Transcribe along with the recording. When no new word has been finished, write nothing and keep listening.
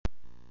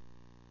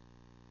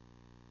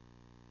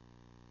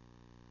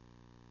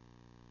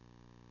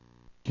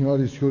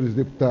senhoras e senhores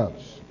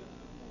deputados,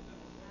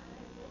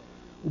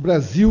 o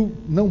Brasil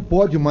não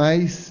pode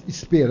mais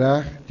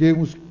esperar.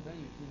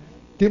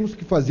 Temos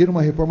que fazer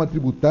uma reforma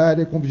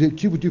tributária com o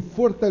objetivo de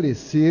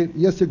fortalecer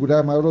e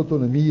assegurar maior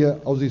autonomia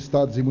aos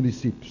estados e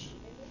municípios.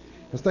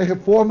 Esta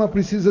reforma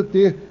precisa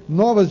ter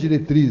novas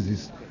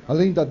diretrizes,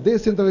 além da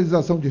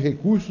descentralização de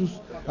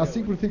recursos, a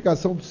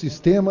simplificação do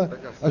sistema,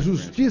 a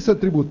justiça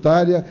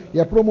tributária e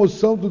a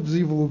promoção do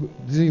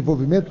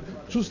desenvolvimento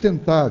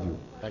sustentável.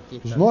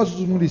 Os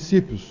nossos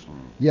municípios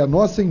e a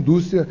nossa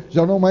indústria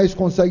já não mais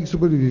conseguem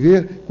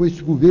sobreviver com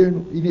este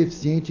governo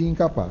ineficiente e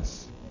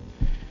incapaz.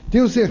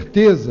 Tenho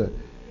certeza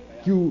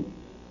que,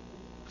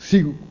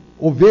 se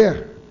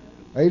houver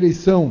a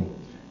eleição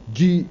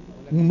de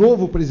um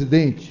novo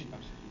presidente,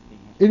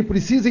 ele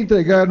precisa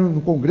entregar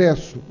no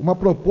Congresso uma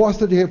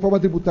proposta de reforma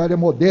tributária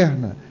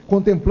moderna,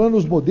 contemplando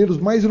os modelos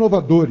mais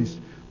inovadores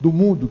do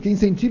mundo, que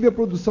incentive a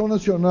produção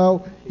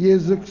nacional e a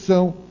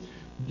execução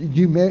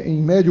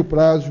em médio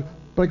prazo,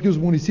 para que os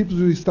municípios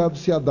e o Estado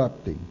se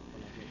adaptem.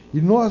 E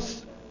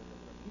nós,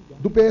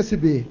 do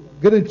PSB,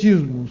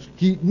 garantimos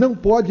que não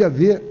pode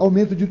haver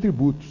aumento de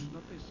tributos,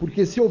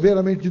 porque se houver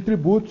aumento de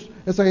tributos,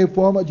 essa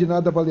reforma de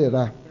nada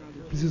valerá.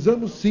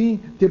 Precisamos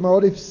sim ter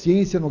maior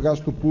eficiência no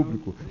gasto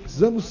público,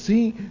 precisamos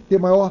sim ter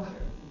maior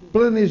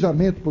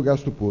planejamento para o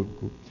gasto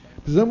público.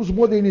 Precisamos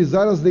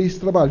modernizar as leis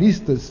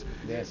trabalhistas,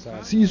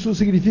 se isso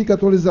significa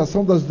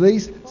atualização das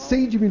leis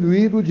sem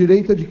diminuir o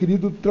direito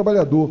adquirido do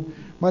trabalhador,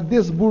 uma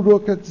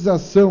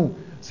desburocratização,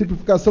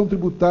 simplificação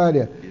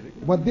tributária,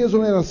 uma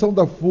desoneração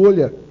da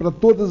folha para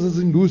todas as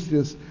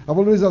indústrias, a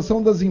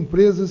valorização das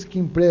empresas que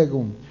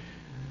empregam.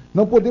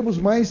 Não podemos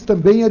mais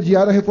também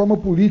adiar a reforma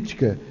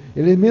política,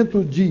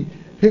 elemento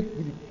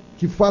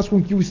que faz com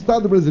que o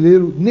Estado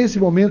brasileiro, nesse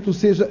momento,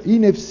 seja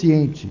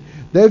ineficiente.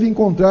 Deve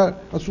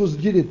encontrar as suas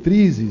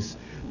diretrizes.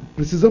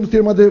 Precisamos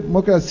ter uma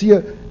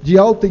democracia de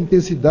alta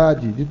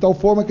intensidade, de tal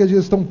forma que a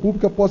gestão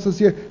pública possa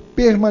ser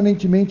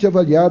permanentemente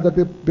avaliada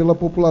pela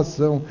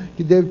população,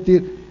 que deve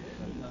ter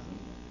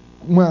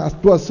uma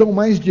atuação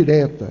mais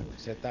direta.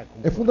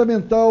 É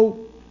fundamental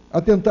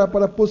atentar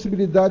para a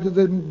possibilidade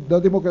da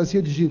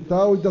democracia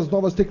digital e das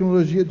novas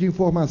tecnologias de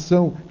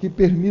informação que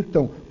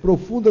permitam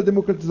profunda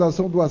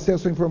democratização do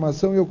acesso à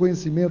informação e ao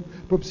conhecimento,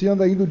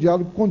 propiciando ainda o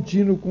diálogo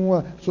contínuo com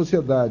a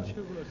sociedade.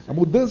 A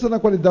mudança na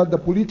qualidade da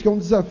política é um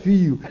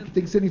desafio que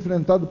tem que ser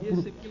enfrentado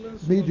por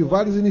meio de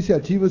várias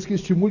iniciativas que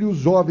estimulem os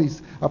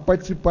jovens a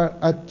participar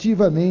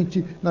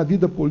ativamente na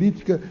vida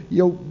política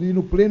e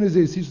no pleno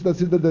exercício da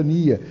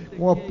cidadania,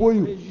 com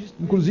apoio,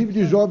 inclusive,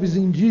 de jovens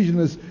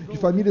indígenas, de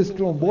famílias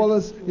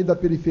quilombolas e da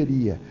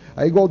periferia.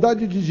 A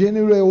igualdade de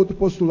gênero é outro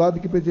postulado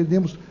que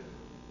pretendemos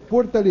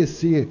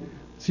fortalecer,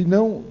 se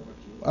não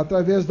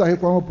através da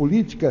reforma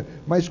política,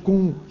 mas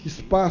com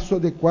espaço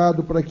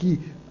adequado para que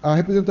a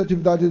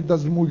representatividade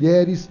das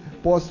mulheres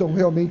possam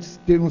realmente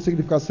ter uma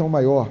significação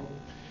maior.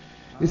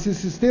 Esse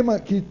sistema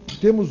que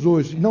temos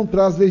hoje não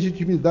traz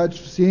legitimidade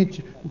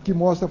suficiente, o que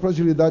mostra a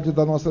fragilidade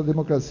da nossa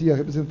democracia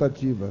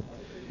representativa.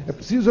 É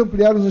preciso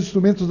ampliar os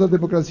instrumentos da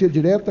democracia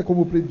direta,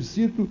 como o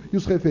plebiscito e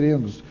os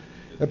referendos.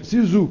 É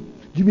preciso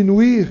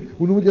diminuir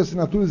o número de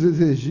assinaturas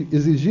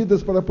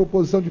exigidas para a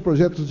proposição de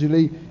projetos de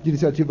lei de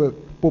iniciativa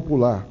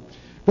popular.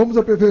 Vamos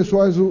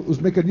aperfeiçoar os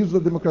mecanismos da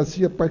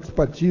democracia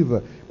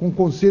participativa, com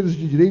conselhos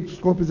de direitos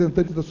com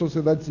representantes da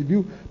sociedade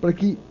civil, para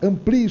que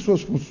ampliem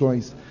suas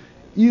funções.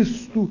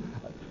 Isto,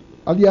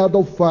 aliado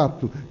ao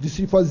fato de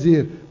se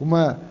fazer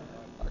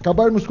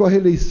acabarmos com a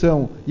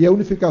reeleição e a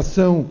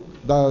unificação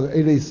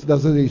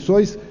das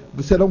eleições,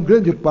 será um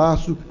grande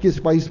passo que esse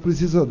país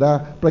precisa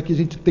dar para que a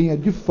gente tenha,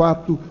 de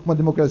fato, uma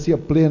democracia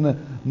plena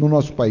no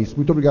nosso país.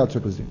 Muito obrigado,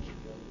 senhor presidente.